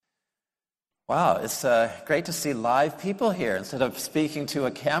Wow, it's great to see live people here instead of speaking to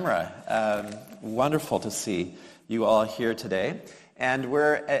a camera. Wonderful to see you all here today. And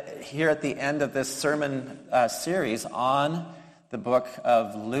we're here at the end of this sermon series on the book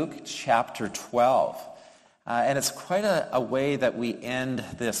of Luke chapter 12. And it's quite a way that we end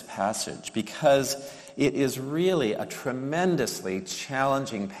this passage because it is really a tremendously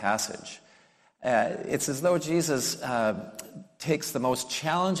challenging passage. It's as though Jesus takes the most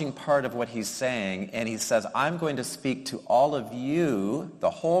challenging part of what he's saying and he says, I'm going to speak to all of you,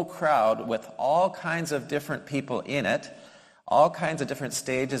 the whole crowd, with all kinds of different people in it, all kinds of different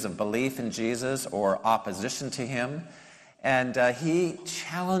stages of belief in Jesus or opposition to him. And he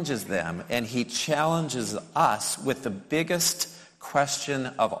challenges them and he challenges us with the biggest question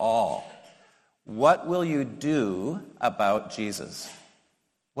of all. What will you do about Jesus?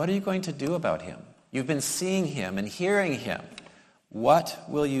 What are you going to do about him? You've been seeing him and hearing him. What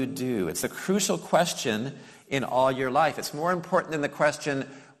will you do? It's a crucial question in all your life. It's more important than the question,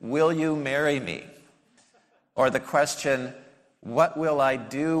 will you marry me? Or the question, what will I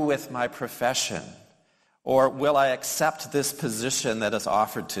do with my profession? Or will I accept this position that is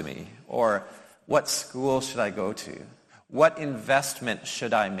offered to me? Or what school should I go to? What investment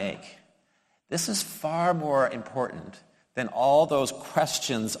should I make? This is far more important than all those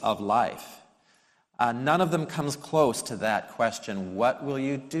questions of life. None of them comes close to that question, what will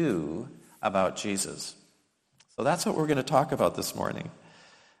you do about Jesus? So that's what we're going to talk about this morning.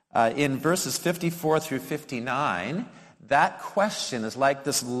 In verses 54 through 59, that question is like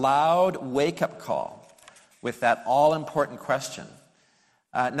this loud wake-up call with that all-important question.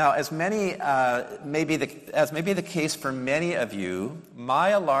 Now, as may be the case for many of you, my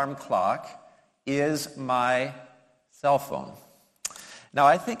alarm clock is my cell phone. Now,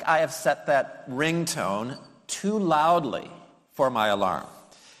 I think I have set that ringtone too loudly for my alarm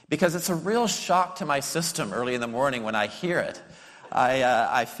because it's a real shock to my system early in the morning when I hear it.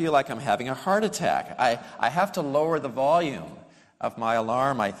 I feel like I'm having a heart attack. I have to lower the volume of my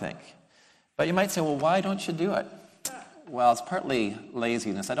alarm, I think. But you might say, well, why don't you do it? Well, it's partly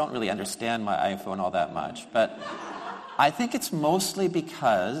laziness. I don't really understand my iPhone all that much. But I think it's mostly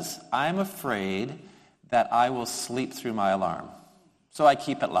because I'm afraid that I will sleep through my alarm. So I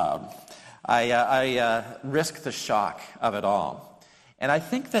keep it loud. I risk the shock of it all. And I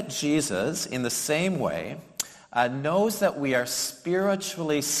think that Jesus, in the same way, knows that we are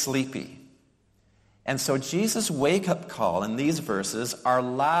spiritually sleepy. And so Jesus' wake-up call in these verses are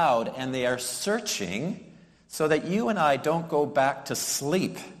loud and they are searching so that you and I don't go back to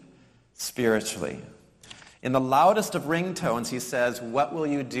sleep spiritually. In the loudest of ringtones, he says, what will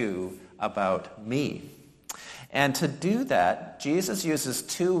you do about me? And to do that, Jesus uses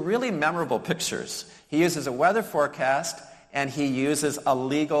two really memorable pictures. He uses a weather forecast and he uses a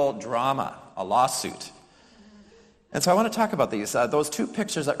legal drama, a lawsuit. And so I want to talk about these. Those two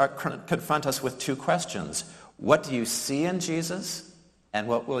pictures confront us with two questions. What do you see in Jesus? And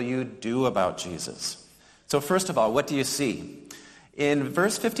what will you do about Jesus? So first of all, what do you see? In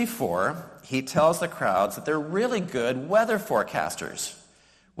verse 54, he tells the crowds that they're really good weather forecasters.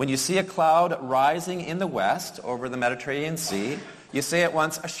 When you see a cloud rising in the west over the Mediterranean Sea, you say at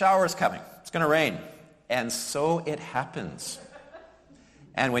once, a shower is coming. It's going to rain. And so it happens.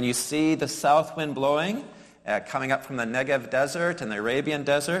 And when you see the south wind blowing, coming up from the Negev desert and the Arabian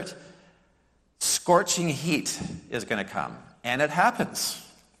desert, scorching heat is going to come. And it happens.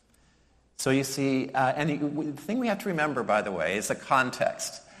 So you see, and the thing we have to remember, by the way, is the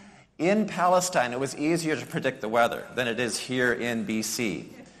context. In Palestine, it was easier to predict the weather than it is here in BC.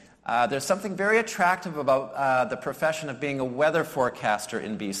 There's something very attractive about the profession of being a weather forecaster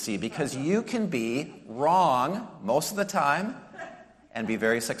in BC because you can be wrong most of the time and be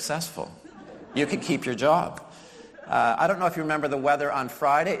very successful. You can keep your job. I don't know if you remember the weather on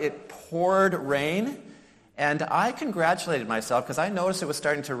Friday. It poured rain, and I congratulated myself because I noticed it was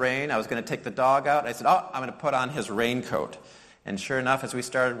starting to rain. I was going to take the dog out. I said, I'm going to put on his raincoat. And sure enough, as we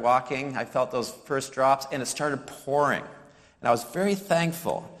started walking, I felt those first drops, and it started pouring. And I was very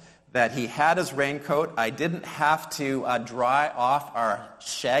thankful that he had his raincoat. I didn't have to dry off our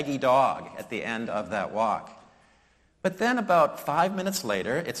shaggy dog at the end of that walk. But then about 5 minutes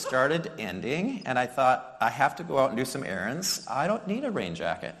later, it started ending, and I thought, I have to go out and do some errands. I don't need a rain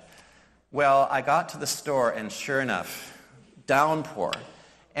jacket. Well, I got to the store, and sure enough, downpour.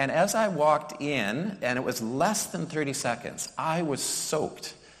 And as I walked in, and it was less than 30 seconds, I was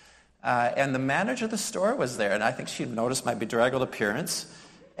soaked. And the manager of the store was there, and I think she noticed my bedraggled appearance.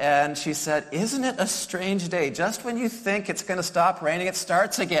 And she said, isn't it a strange day? Just when you think it's going to stop raining, it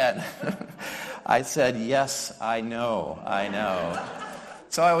starts again. I said, yes, I know.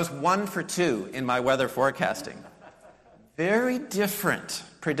 So I was 1 for 2 in my weather forecasting. Very different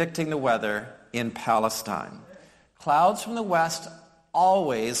predicting the weather in Palestine. Clouds from the west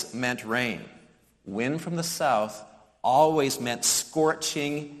always meant rain. Wind from the south always meant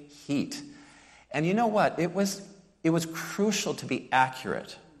scorching heat. And you know what? It was crucial to be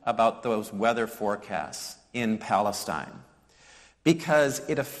accurate about those weather forecasts in Palestine because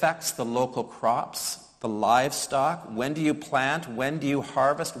it affects the local crops, the livestock. When do you plant? When do you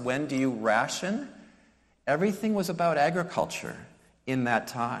harvest? When do you ration? Everything was about agriculture in that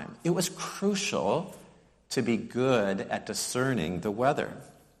time. It was crucial to be good at discerning the weather.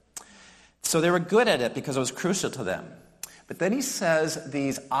 So they were good at it because it was crucial to them. But then he says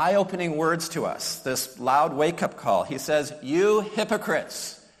these eye-opening words to us, this loud wake-up call. He says, "You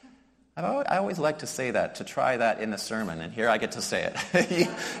hypocrites." I always like to say that, to try that in a sermon, and here I get to say it.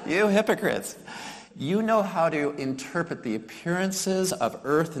 You hypocrites. You know how to interpret the appearances of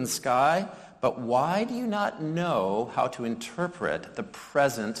earth and sky, but why do you not know how to interpret the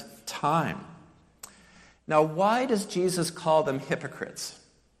present time? Now, why does Jesus call them hypocrites?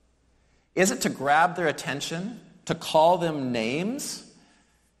 Is it to grab their attention? To call them names?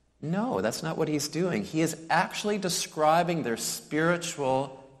 No, that's not what he's doing. He is actually describing their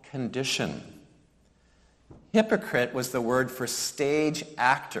spiritual condition. Hypocrite was the word for stage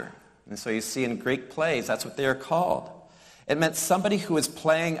actor. And so you see in Greek plays, that's what they are called. It meant somebody who is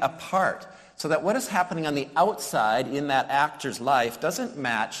playing a part, so that what is happening on the outside in that actor's life doesn't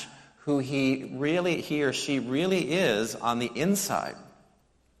match who he or she really is on the inside.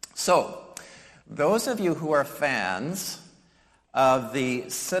 So, those of you who are fans of the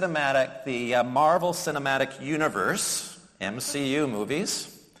Marvel Cinematic Universe, MCU movies,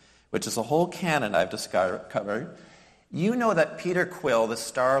 which is a whole canon I've discovered, you know that Peter Quill, the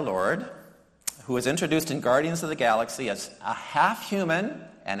Star-Lord, who was introduced in Guardians of the Galaxy as a half-human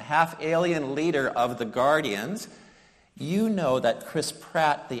and half-alien leader of the Guardians, you know that Chris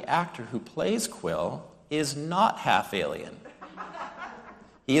Pratt, the actor who plays Quill, is not half-alien.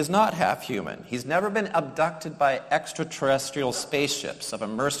 He is not half-human. He's never been abducted by extraterrestrial spaceships of a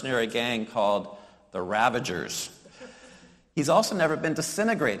mercenary gang called the Ravagers. He's also never been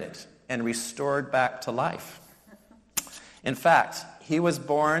disintegrated and restored back to life. In fact, he was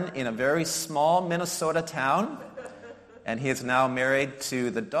born in a very small Minnesota town, and he is now married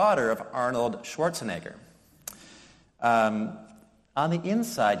to the daughter of Arnold Schwarzenegger. On the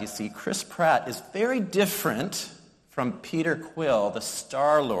inside, you see, Chris Pratt is very different from Peter Quill, the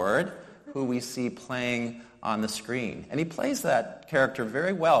Star-Lord, who we see playing on the screen. And he plays that character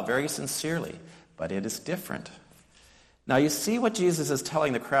very well, very sincerely, but it is different. Now you see what Jesus is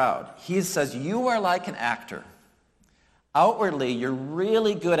telling the crowd. He says, you are like an actor. Outwardly, you're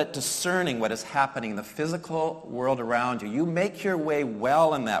really good at discerning what is happening in the physical world around you. You make your way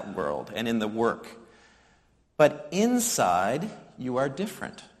well in that world and in the work. But inside, you are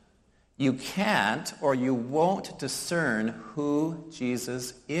different. You can't or you won't discern who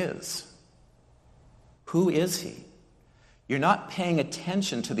Jesus is. Who is he? You're not paying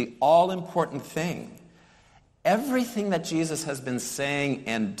attention to the all-important thing. Everything that Jesus has been saying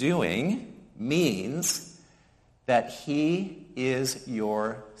and doing means that he is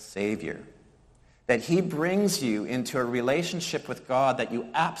your Savior. That he brings you into a relationship with God that you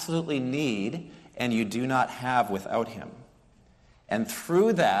absolutely need and you do not have without him. And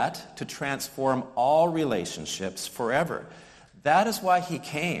through that, to transform all relationships forever. That is why he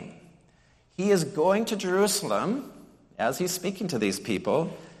came. He is going to Jerusalem, as he's speaking to these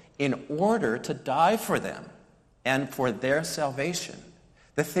people, in order to die for them and for their salvation.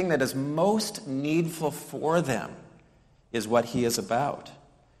 The thing that is most needful for them is what he is about.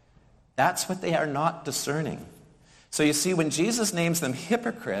 That's what they are not discerning. So you see, when Jesus names them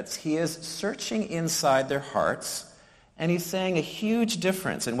hypocrites, he is searching inside their hearts. And he's saying a huge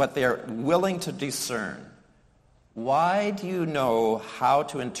difference in what they are willing to discern. Why do you know how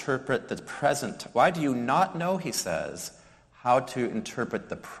to interpret the present? Why do you not know, he says, how to interpret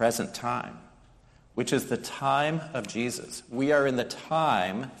the present time, which is the time of Jesus? We are in the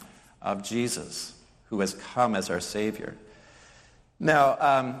time of Jesus, who has come as our Savior.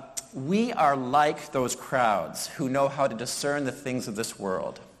 Now, we are like those crowds who know how to discern the things of this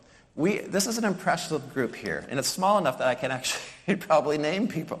world. This is an impressive group here, and it's small enough that I can actually probably name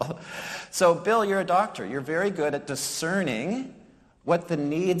people. So, Bill, you're a doctor. You're very good at discerning what the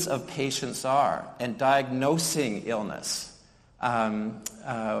needs of patients are and diagnosing illness.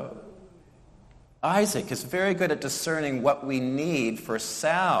 Isaac is very good at discerning what we need for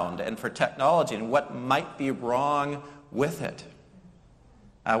sound and for technology and what might be wrong with it,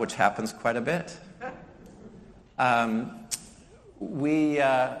 which happens quite a bit. we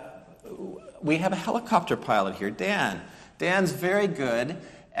have a helicopter pilot here, Dan. Dan's very good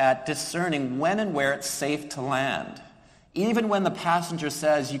at discerning when and where it's safe to land. Even when the passenger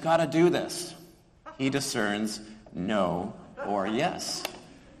says, "You got to do this," he discerns no or yes.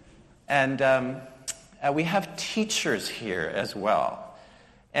 And we have teachers here as well.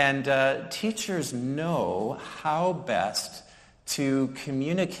 And teachers know how best to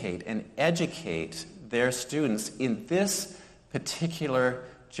communicate and educate their students in this particular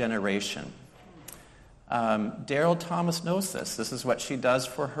generation. Daryl Thomas knows this. This is what she does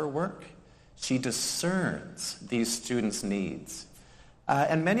for her work. She discerns these students' needs.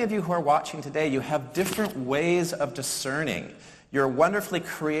 And many of you who are watching today, you have different ways of discerning. You're wonderfully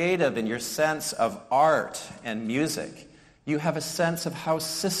creative in your sense of art and music. You have a sense of how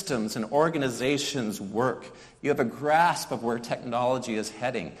systems and organizations work. You have a grasp of where technology is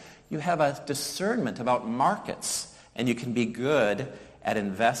heading. You have a discernment about markets, and you can be good at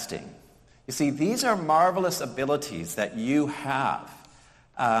investing. You see, these are marvelous abilities that you have.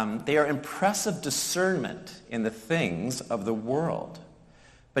 They are impressive discernment in the things of the world.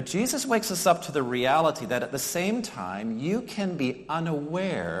 But Jesus wakes us up to the reality that at the same time, you can be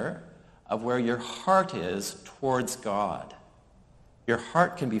unaware of where your heart is towards God. Your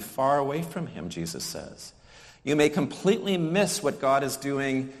heart can be far away from him, Jesus says. You may completely miss what God is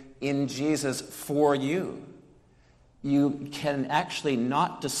doing in Jesus for you. You can actually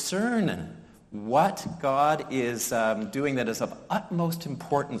not discern what God is doing that is of utmost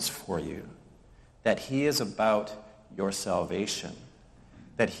importance for you, that he is about your salvation,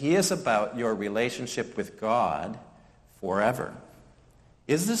 that he is about your relationship with God forever.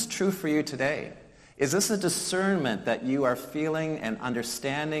 Is this true for you today? Is this a discernment that you are feeling and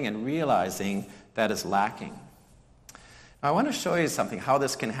understanding and realizing that is lacking? Now, I want to show you something, how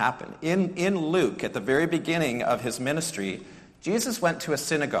this can happen. In Luke, at the very beginning of his ministry, Jesus went to a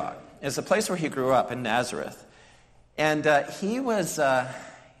synagogue. It's a place where he grew up in Nazareth. And he was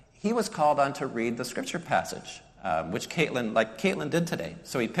called on to read the scripture passage, which Caitlin did today.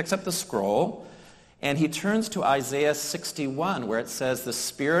 So he picks up the scroll, and he turns to Isaiah 61, where it says, "The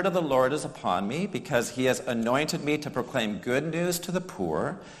Spirit of the Lord is upon me, because he has anointed me to proclaim good news to the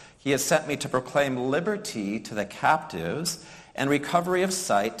poor. He has sent me to proclaim liberty to the captives and recovery of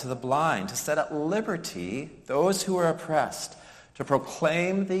sight to the blind, to set at liberty those who are oppressed, to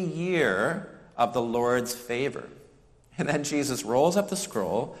proclaim the year of the Lord's favor." And then Jesus rolls up the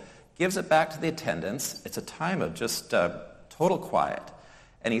scroll, gives it back to the attendants. It's a time of just total quiet.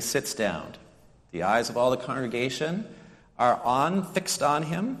 And he sits down. The eyes of all the congregation are fixed on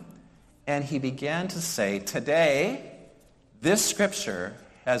him. And he began to say, "Today, this scripture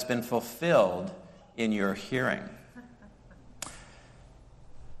has been fulfilled in your hearing."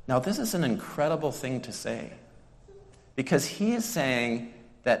 Now, this is an incredible thing to say, because he is saying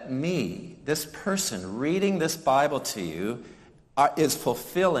that me, this person reading this Bible to you, is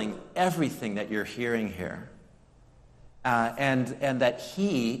fulfilling everything that you're hearing here. And that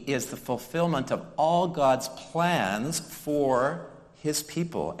he is the fulfillment of all God's plans for his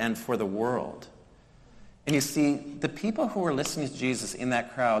people and for the world. And you see, the people who were listening to Jesus in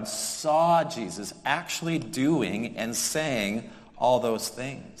that crowd saw Jesus actually doing and saying all those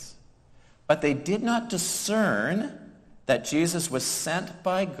things. But they did not discern that Jesus was sent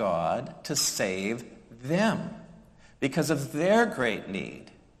by God to save them because of their great need,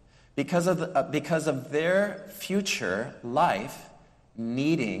 because of their future life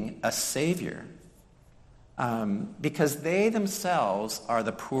needing a Savior, because they themselves are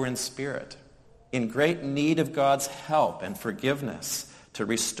the poor in spirit, in great need of God's help and forgiveness to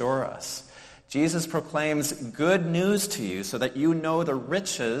restore us. Jesus proclaims good news to you so that you know the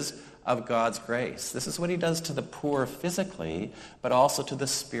riches of God's grace. This is what he does to the poor physically, but also to the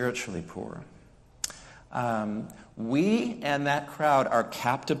spiritually poor. We and that crowd are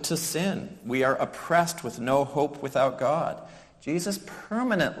captive to sin. We are oppressed with no hope without God. Jesus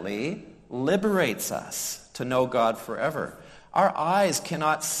permanently liberates us to know God forever. Our eyes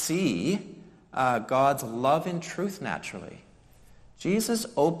cannot see God's love and truth naturally. Jesus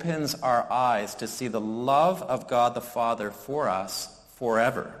opens our eyes to see the love of God the Father for us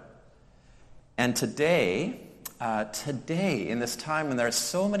forever. And today, in this time when there are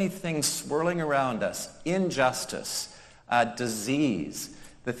so many things swirling around us, injustice, disease,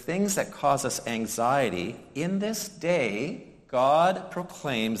 the things that cause us anxiety, in this day, God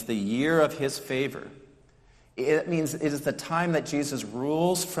proclaims the year of his favor. It means it is the time that Jesus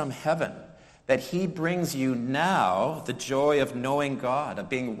rules from heaven, that he brings you now the joy of knowing God, of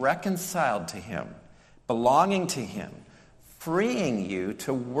being reconciled to him, belonging to him, freeing you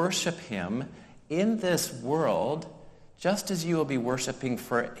to worship him in this world just as you will be worshiping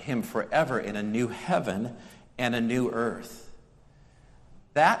him forever in a new heaven and a new earth.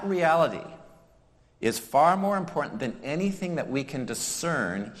 That reality is far more important than anything that we can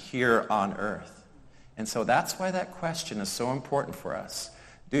discern here on earth. And so that's why that question is so important for us.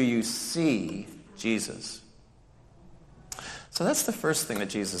 Do you see Jesus? So that's the first thing that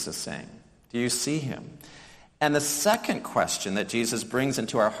Jesus is saying. Do you see him? And the second question that Jesus brings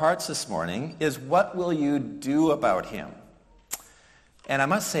into our hearts this morning is, what will you do about him? And I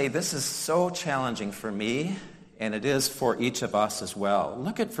must say, this is so challenging for me, and it is for each of us as well.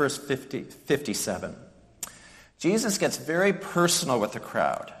 Look at verse 57. Jesus gets very personal with the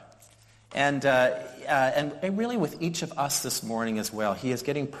crowd. And really with each of us this morning as well. He is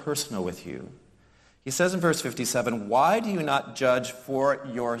getting personal with you. He says in verse 57, "Why do you not judge for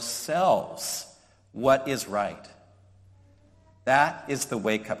yourselves what is right?" That is the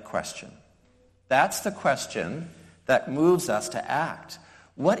wake-up question. That's the question that moves us to act.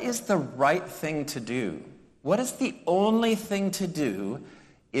 What is the right thing to do? What is the only thing to do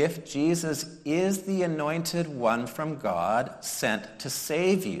if Jesus is the anointed one from God sent to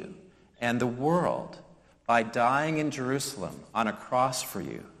save you and the world by dying in Jerusalem on a cross for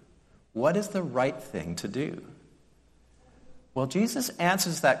you? What is the right thing to do? Well, Jesus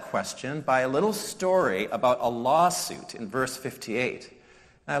answers that question by a little story about a lawsuit in verse 58.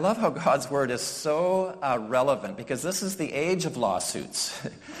 And I love how God's word is so relevant, because this is the age of lawsuits.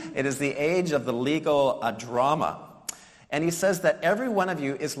 It is the age of the legal drama. And he says that every one of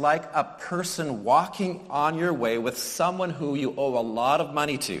you is like a person walking on your way with someone who you owe a lot of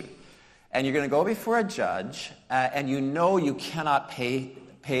money to. And you're going to go before a judge, and you know you cannot pay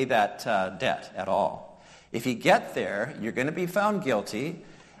that debt at all. If you get there, you're going to be found guilty,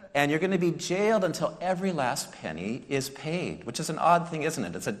 and you're going to be jailed until every last penny is paid, which is an odd thing, isn't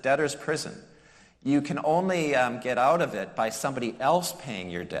it? It's a debtor's prison. You can only get out of it by somebody else paying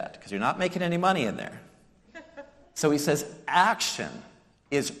your debt, because you're not making any money in there. So he says action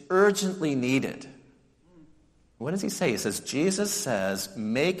is urgently needed. What does he say? He says, Jesus says,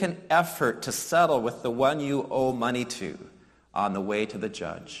 make an effort to settle with the one you owe money to on the way to the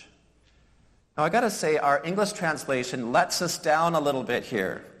judge. Now, I got to say, our English translation lets us down a little bit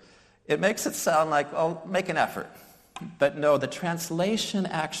here. It makes it sound like, oh, make an effort. But no, the translation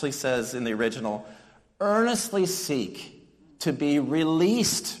actually says in the original, earnestly seek to be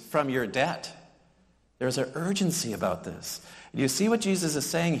released from your debt. There's an urgency about this. You see what Jesus is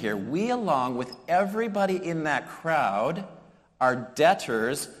saying here? We, along with everybody in that crowd, are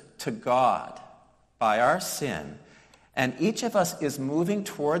debtors to God by our sin. And each of us is moving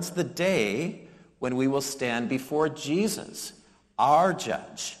towards the day when we will stand before Jesus, our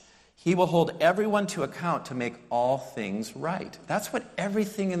judge. He will hold everyone to account to make all things right. That's what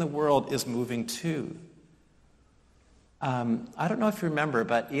everything in the world is moving to. I don't know if you remember,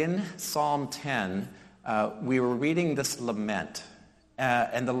 but in Psalm 10, we were reading this lament.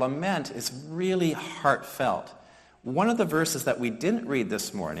 And the lament is really heartfelt. One of the verses that we didn't read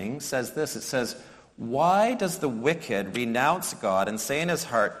this morning says this. It says, "Why does the wicked renounce God and say in his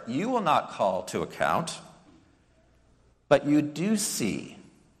heart, 'You will not call to account'? But you do see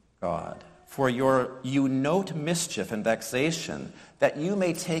God, for you note mischief and vexation, that you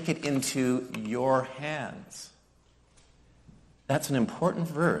may take it into your hands." That's an important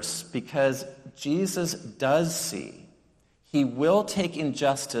verse, because Jesus does see. He will take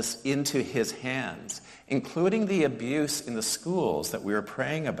injustice into his hands, including the abuse in the schools that we were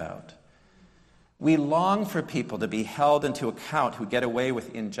praying about. We long for people to be held into account who get away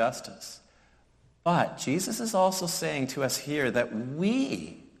with injustice. But Jesus is also saying to us here that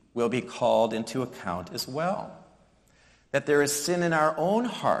we will be called into account as well. That there is sin in our own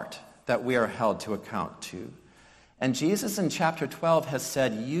heart that we are held to account to. And Jesus in chapter 12 has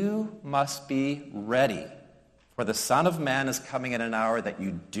said, you must be ready, for the Son of Man is coming at an hour that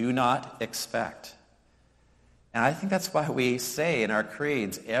you do not expect. And I think that's why we say in our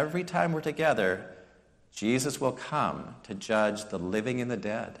creeds, every time we're together, Jesus will come to judge the living and the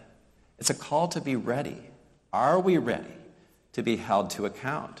dead. It's a call to be ready. Are we ready to be held to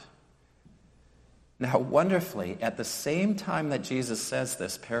account? Now, wonderfully, at the same time that Jesus says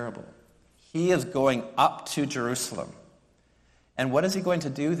this parable, he is going up to Jerusalem. And what is he going to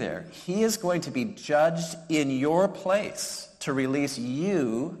do there? He is going to be judged in your place to release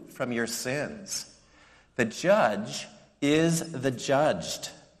you from your sins. The judge is the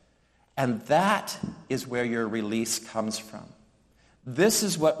judged. And that is where your release comes from. This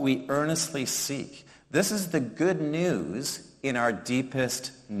is what we earnestly seek. This is the good news in our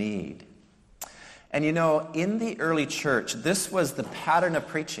deepest need. And you know, in the early church, this was the pattern of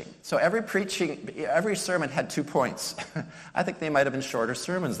preaching. So every sermon had 2 points. I think they might have been shorter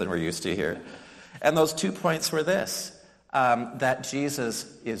sermons than we're used to here. And those 2 points were this, that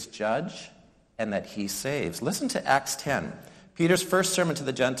Jesus is judge and that he saves. Listen to Acts 10, Peter's first sermon to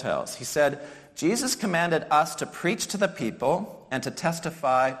the Gentiles. He said, Jesus commanded us to preach to the people and to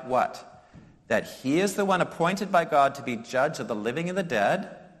testify what? That he is the one appointed by God to be judge of the living and the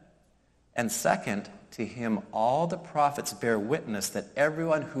dead. And second, to him all the prophets bear witness that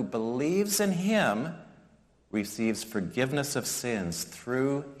everyone who believes in him receives forgiveness of sins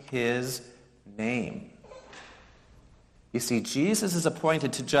through his name. You see, Jesus is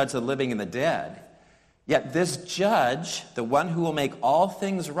appointed to judge the living and the dead. Yet this judge, the one who will make all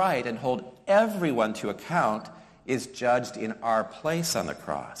things right and hold everyone to account, is judged in our place on the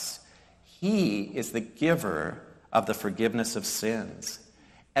cross. He is the giver of the forgiveness of sins.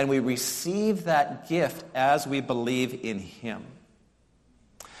 And we receive that gift as we believe in him.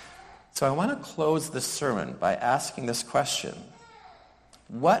 So I want to close this sermon by asking this question.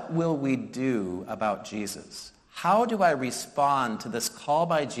 What will we do about Jesus? How do I respond to this call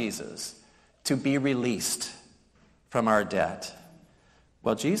by Jesus to be released from our debt?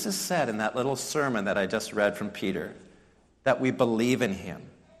 Well, Jesus said in that little sermon that I just read from Peter, that we believe in him,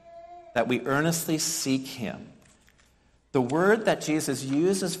 that we earnestly seek him. The word that Jesus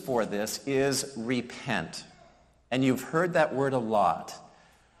uses for this is repent. And you've heard that word a lot.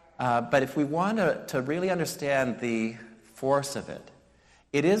 But if we want to really understand the force of it,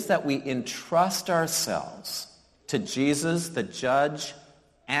 it is that we entrust ourselves to Jesus, the judge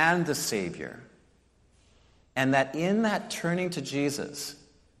and the Savior. And that in that turning to Jesus,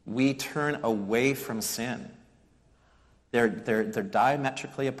 we turn away from sin. They're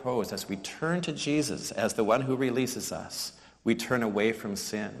diametrically opposed. As we turn to Jesus as the one who releases us, we turn away from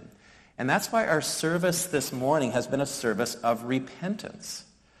sin. And that's why our service this morning has been a service of repentance.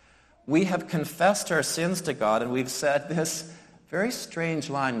 We have confessed our sins to God, and we've said this very strange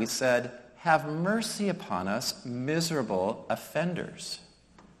line. We said, "Have mercy upon us, miserable offenders."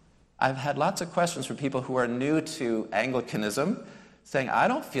 I've had lots of questions from people who are new to Anglicanism saying, "I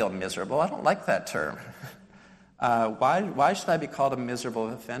don't feel miserable. I don't like that term." Why should I be called a miserable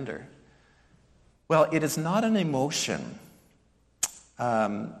offender? Well, it is not an emotion.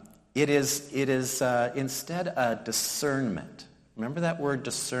 It is instead a discernment. Remember that word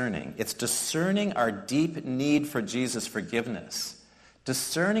discerning. It's discerning our deep need for Jesus' forgiveness.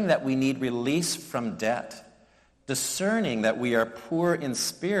 Discerning that we need release from debt. Discerning that we are poor in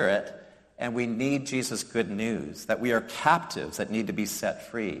spirit and we need Jesus' good news. That we are captives that need to be set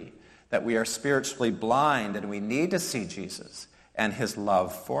free. That we are spiritually blind and we need to see Jesus and his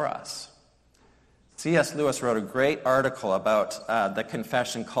love for us. C.S. Lewis wrote a great article about the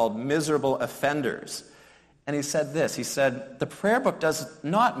confession called Miserable Offenders. And he said this, he said, the prayer book does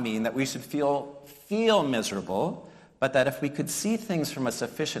not mean that we should feel miserable, but that if we could see things from a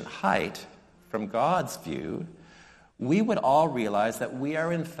sufficient height, from God's view, we would all realize that we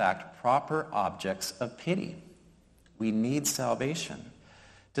are in fact proper objects of pity. We need salvation.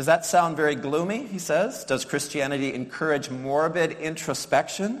 Does that sound very gloomy, he says? Does Christianity encourage morbid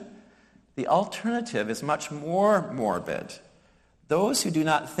introspection? The alternative is much more morbid. Those who do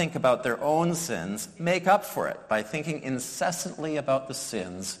not think about their own sins make up for it by thinking incessantly about the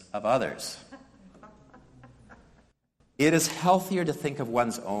sins of others. It is healthier to think of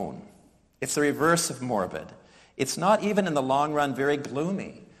one's own. It's the reverse of morbid. It's not even in the long run very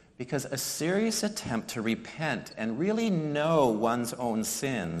gloomy, because a serious attempt to repent and really know one's own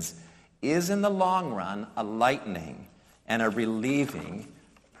sins is in the long run a lightening and a relieving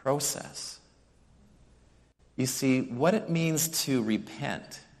process. You see, what it means to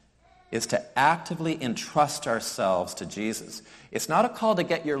repent is to actively entrust ourselves to Jesus. It's not a call to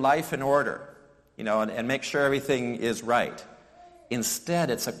get your life in order, and make sure everything is right.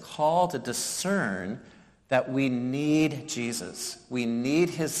 Instead, it's a call to discern that we need Jesus. We need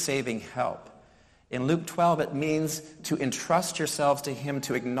his saving help. In Luke 12, it means to entrust yourselves to him,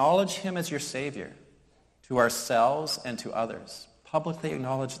 to acknowledge him as your Savior, to ourselves and to others. Publicly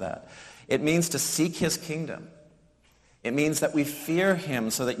acknowledge that. It means to seek his kingdom. It means that we fear him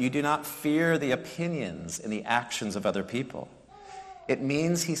so that you do not fear the opinions and the actions of other people. It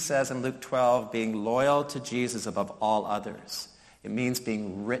means, he says in Luke 12, being loyal to Jesus above all others. It means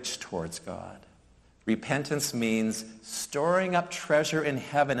being rich towards God. Repentance means storing up treasure in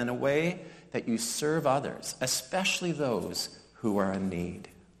heaven in a way that you serve others, especially those who are in need.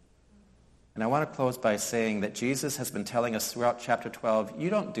 And I want to close by saying that Jesus has been telling us throughout chapter 12, you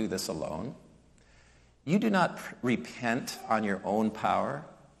don't do this alone. You do not repent on your own power.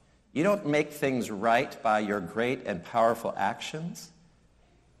 You don't make things right by your great and powerful actions.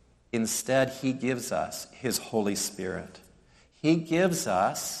 Instead, he gives us his Holy Spirit. He gives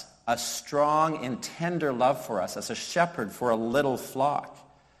us a strong and tender love for us as a shepherd for a little flock.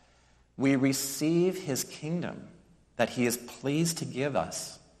 We receive his kingdom that he is pleased to give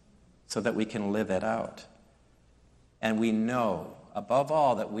us so that we can live it out. And we know, above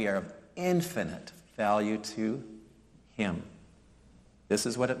all, that we are of infinite value to him. This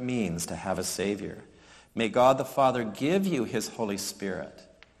is what it means to have a Savior. May God the Father give you his Holy Spirit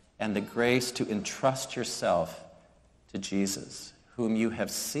and the grace to entrust yourself to Jesus, whom you have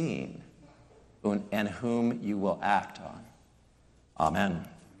seen and whom you will act on. Amen.